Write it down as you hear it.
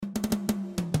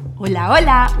Hola,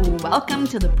 hola! Welcome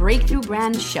to the Breakthrough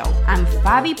Brand Show. I'm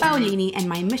Fabi Paolini, and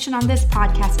my mission on this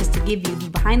podcast is to give you the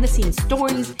behind-the-scenes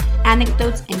stories,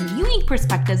 anecdotes, and unique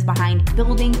perspectives behind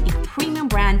building a premium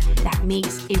brand that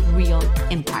makes a real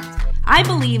impact. I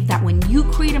believe that when you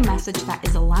create a message that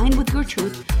is aligned with your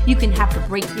truth, you can have the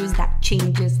breakthroughs that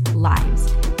changes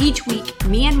lives. Each week,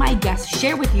 me and my guests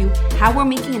share with you how we're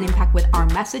making an impact with our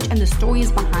message and the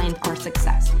stories behind our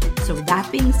success. So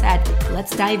that being said,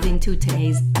 let's dive into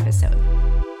today's episode.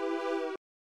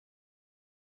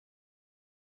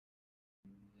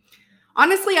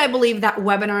 Honestly, I believe that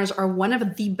webinars are one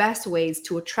of the best ways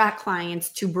to attract clients,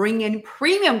 to bring in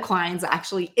premium clients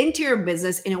actually into your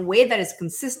business in a way that is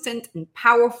consistent and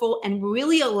powerful and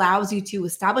really allows you to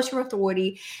establish your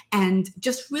authority and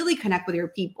just really connect with your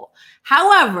people.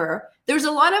 However, there's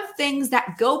a lot of things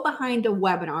that go behind a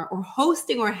webinar or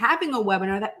hosting or having a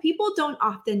webinar that people don't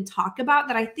often talk about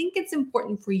that I think it's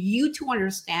important for you to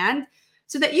understand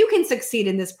so that you can succeed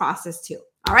in this process too.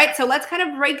 All right, so let's kind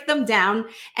of break them down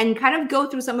and kind of go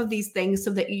through some of these things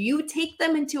so that you take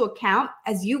them into account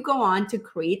as you go on to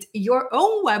create your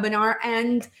own webinar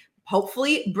and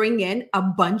hopefully bring in a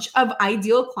bunch of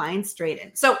ideal clients straight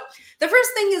in. So the first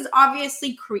thing is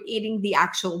obviously creating the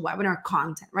actual webinar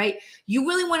content, right? You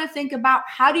really want to think about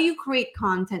how do you create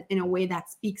content in a way that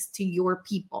speaks to your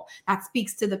people, that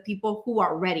speaks to the people who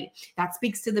are ready, that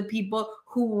speaks to the people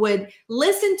who would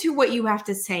listen to what you have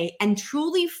to say and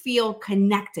truly feel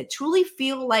connected, truly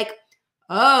feel like,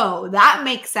 oh, that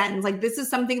makes sense. Like this is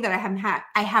something that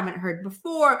I haven't heard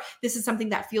before. This is something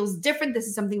that feels different. This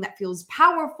is something that feels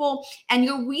powerful. And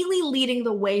you're really leading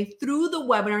the way through the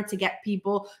webinar to get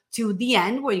people to the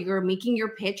end where you're making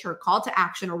your pitch or call to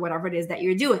action or whatever it is that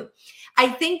you're doing. I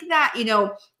think that,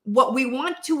 what we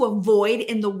want to avoid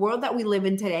in the world that we live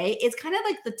in today is kind of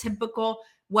like the typical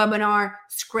webinar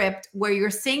script where you're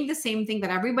saying the same thing that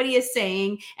everybody is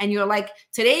saying and you're like,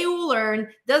 today you will learn,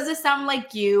 does this sound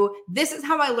like you? This is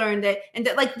how I learned it. And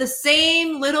that like the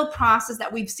same little process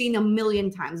that we've seen a million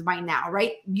times by now,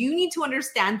 right? You need to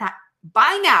understand that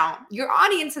by now, your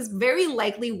audience has very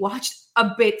likely watched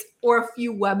a bit or a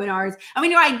few webinars. I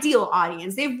mean, your ideal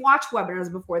audience, they've watched webinars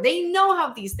before. They know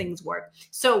how these things work.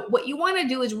 So what you want to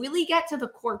do is really get to the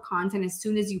core content as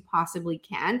soon as you possibly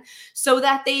can so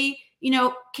that they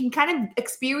can kind of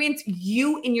experience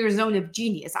you in your zone of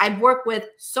genius. I've worked with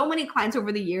so many clients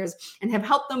over the years and have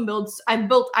helped them build.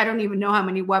 I don't even know how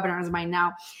many webinars by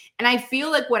now. And I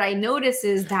feel like what I notice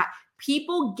is that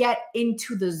people get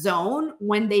into the zone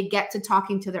when they get to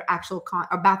talking to their actual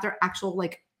about their actual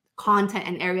content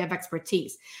and area of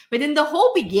expertise. But in the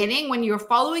whole beginning, when you're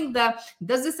following does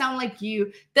this sound like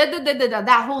you,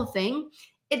 that whole thing,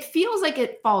 it feels like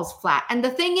it falls flat. And the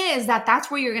thing is that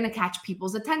that's where you're going to catch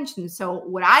people's attention. So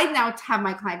what I now have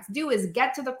my clients do is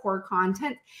get to the core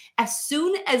content as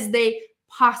soon as they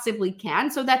possibly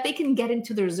can so that they can get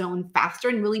into their zone faster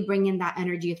and really bring in that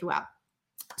energy throughout.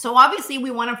 So obviously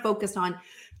we want to focus on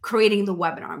creating the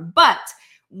webinar, but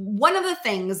one of the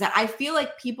things that I feel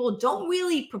like people don't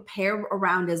really prepare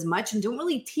around as much and don't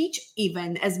really teach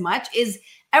even as much is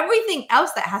everything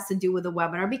else that has to do with the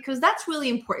webinar, because that's really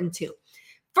important too.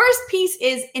 First piece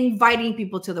is inviting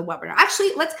people to the webinar.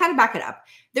 Actually, let's kind of back it up.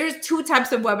 There's two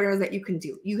types of webinars that you can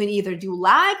do. You can either do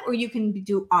live or you can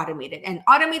do automated. And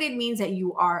automated means that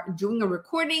you are doing a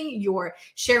recording, you're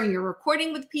sharing your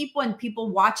recording with people and people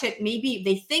watch it. Maybe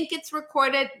they think it's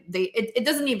recorded. It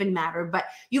doesn't even matter, but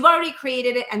you've already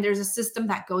created it and there's a system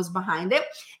that goes behind it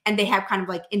and they have kind of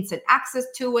like instant access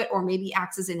to it or maybe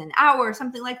access in an hour or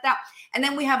something like that. And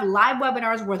then we have live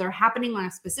webinars where they're happening on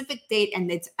a specific date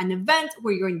and it's an event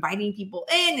where you're inviting people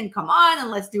in and come on and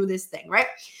let's do this thing, right?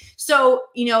 So,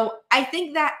 I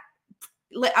think that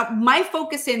my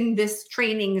focus in this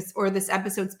training or this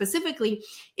episode specifically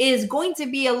is going to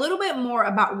be a little bit more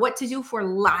about what to do for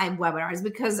live webinars,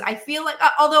 because I feel like,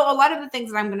 although a lot of the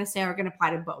things that I'm going to say are going to apply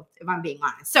to both, if I'm being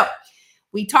honest. So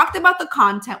we talked about the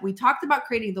content, we talked about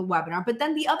creating the webinar, but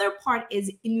then the other part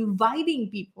is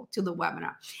inviting people to the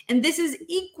webinar. And this is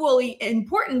equally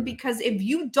important because if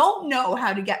you don't know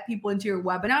how to get people into your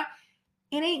webinar,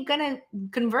 it ain't gonna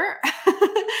convert.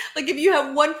 Like if you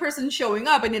have one person showing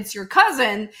up and it's your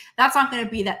cousin, that's not gonna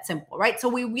be that simple, right? So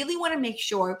we really wanna make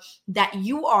sure that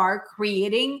you are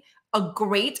creating a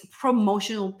great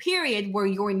promotional period where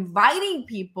you're inviting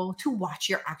people to watch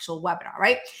your actual webinar,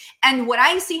 right? And what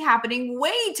I see happening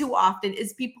way too often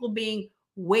is people being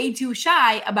way too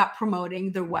shy about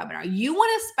promoting their webinar. You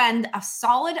want to spend a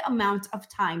solid amount of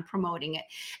time promoting it.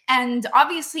 And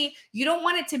obviously, you don't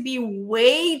want it to be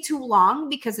way too long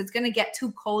because it's going to get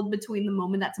too cold between the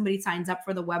moment that somebody signs up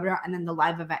for the webinar and then the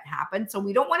live event happens. So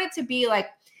we don't want it to be like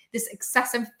this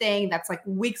excessive thing that's like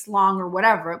weeks long or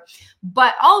whatever.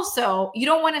 But also you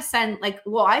don't want to send like,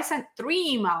 well, I sent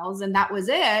 3 emails and that was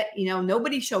it.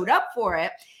 Nobody showed up for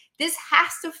it. This has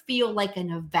to feel like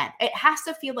an event. It has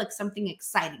to feel like something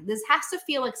exciting. This has to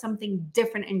feel like something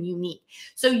different and unique.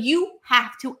 So you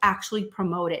have to actually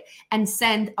promote it and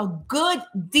send a good,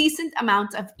 decent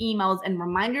amount of emails and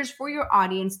reminders for your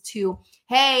audience to,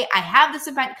 hey, I have this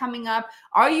event coming up.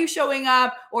 Are you showing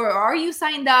up or are you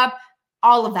signed up?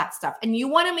 All of that stuff. And you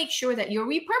want to make sure that you're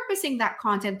repurposing that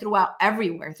content throughout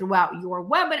everywhere, throughout your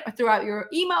webinar, throughout your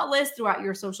email list, throughout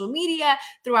your social media,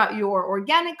 throughout your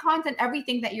organic content.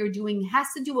 Everything that you're doing has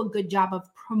to do a good job of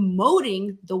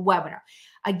promoting the webinar.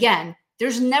 Again,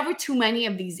 there's never too many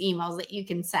of these emails that you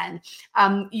can send.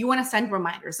 You want to send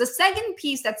reminders. The second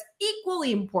piece that's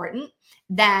equally important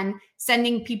than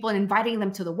sending people and inviting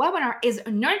them to the webinar is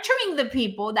nurturing the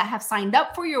people that have signed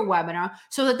up for your webinar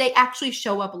so that they actually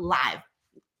show up live.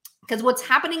 Because what's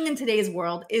happening in today's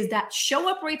world is that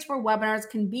show-up rates for webinars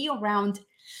can be around,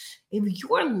 if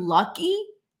you're lucky,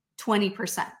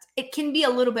 20%. It can be a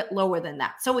little bit lower than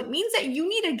that. So it means that you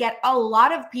need to get a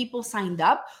lot of people signed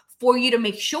up for you to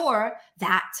make sure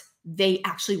that they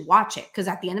actually watch it. Because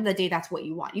at the end of the day, that's what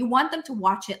you want. You want them to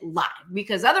watch it live.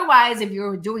 Because otherwise, if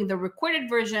you're doing the recorded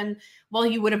version, well,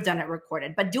 you would have done it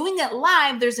recorded. But doing it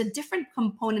live, there's a different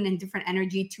component and different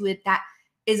energy to it that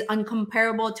is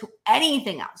uncomparable to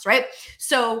anything else, right?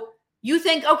 So you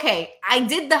think, okay, I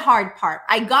did the hard part.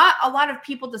 I got a lot of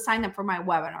people to sign up for my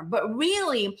webinar. But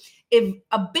really, if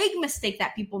a big mistake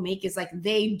that people make is like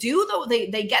they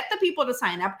get the people to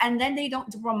sign up and then they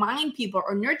don't remind people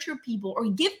or nurture people or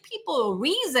give people a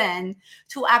reason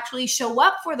to actually show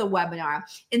up for the webinar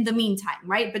in the meantime,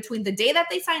 right? Between the day that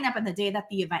they sign up and the day that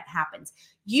the event happens.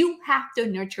 You have to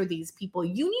nurture these people.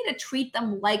 You need to treat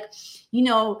them like,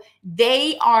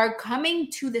 they are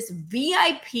coming to this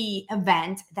VIP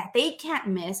event that they can't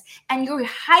miss, and you're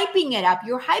hyping it up.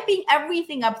 You're hyping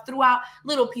everything up throughout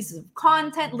little pieces of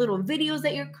content, little videos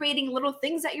that you're creating, little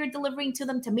things that you're delivering to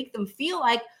them to make them feel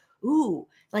like, ooh,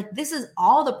 like this is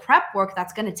all the prep work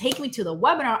that's going to take me to the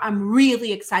webinar. I'm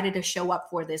really excited to show up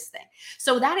for this thing.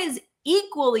 So that is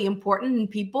equally important, and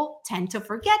people tend to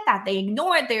forget that. They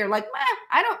ignore it. They're like,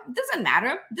 it doesn't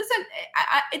matter.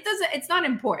 It's not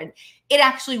important. It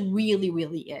actually really,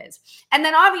 really is. And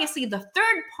then obviously the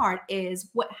third part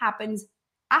is what happens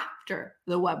after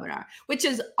the webinar, which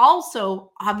is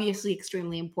also obviously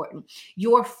extremely important.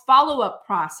 Your follow-up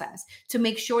process to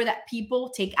make sure that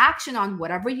people take action on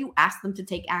whatever you ask them to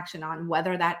take action on,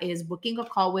 whether that is booking a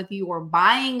call with you or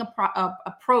buying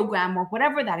a program or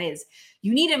whatever that is.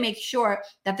 You need to make sure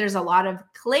that there's a lot of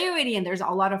clarity and there's a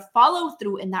lot of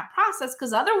follow-through in that process,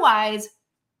 because otherwise,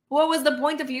 what was the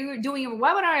point of you doing a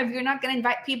webinar if you're not going to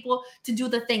invite people to do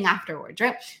the thing afterwards,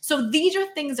 right? So these are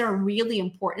things that are really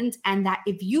important, and that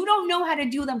if you don't know how to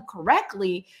do them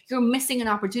correctly, you're missing an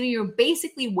opportunity. You're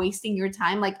basically wasting your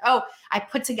time. Like, oh, I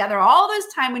put together all this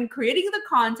time in creating the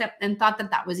content and thought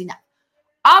that that was enough.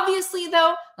 Obviously,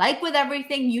 though, like with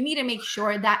everything, you need to make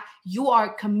sure that you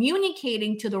are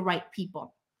communicating to the right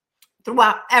people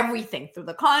throughout everything, through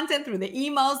the content, through the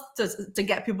emails to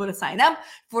get people to sign up,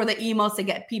 for the emails to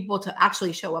get people to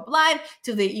actually show up live,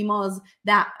 to the emails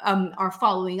that are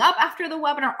following up after the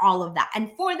webinar, all of that. And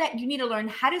for that, you need to learn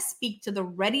how to speak to the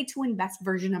ready-to-invest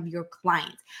version of your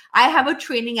clients. I have a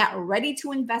training at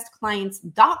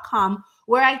readytoinvestclients.com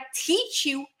where I teach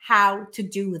you how to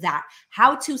do that,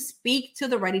 how to speak to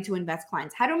the ready-to-invest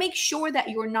clients, how to make sure that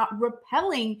you're not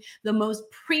repelling the most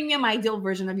premium ideal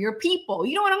version of your people.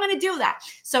 You know what? I'm going to do that.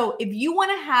 So if you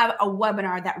want to have a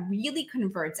webinar that really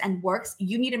converts and works,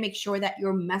 you need to make sure that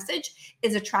your message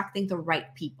is attracting the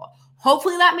right people.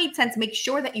 Hopefully that made sense. Make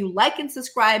sure that you like and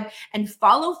subscribe and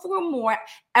follow for more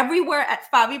everywhere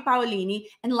at Fabi Paolini.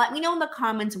 And let me know in the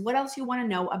comments what else you want to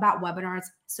know about webinars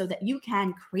so that you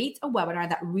can create a webinar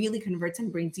that really converts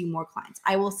and brings you more clients.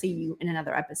 I will see you in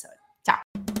another episode. Ciao.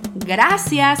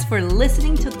 Gracias for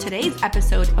listening to today's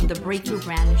episode of the Breakthrough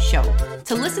Brand Show.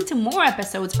 To listen to more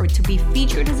episodes or to be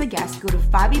featured as a guest, go to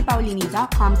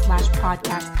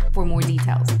fabipaolini.com/podcast for more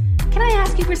details. Can I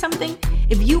ask you for something?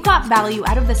 If you got value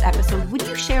out of this episode, would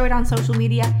you share it on social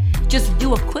media? Just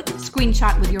do a quick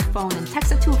screenshot with your phone and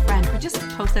text it to a friend, or just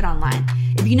post it online.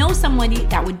 If you know somebody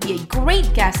that would be a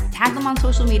great guest, tag them on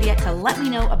social media to let me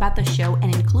know about the show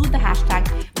and include the hashtag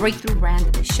Breakthrough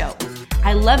Brand Show.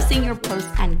 I love seeing your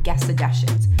posts and guest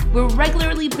suggestions. We're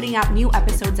regularly putting out new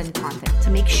episodes and content.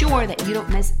 To make sure that you don't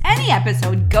miss any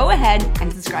episode, go ahead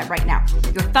and subscribe right now.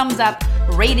 Your thumbs up,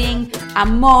 rating,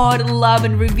 amor, love,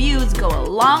 and reviews go a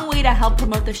long way to help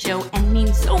promote the show and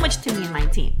mean so much to me and my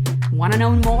team. Want to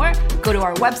know more? Go to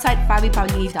our website,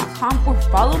 fabipaolini.com, or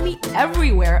follow me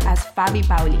everywhere as Fabi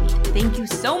Paolini. Thank you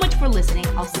so much for listening.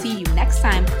 I'll see you next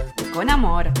time. Con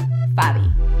amor,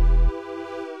 Fabi.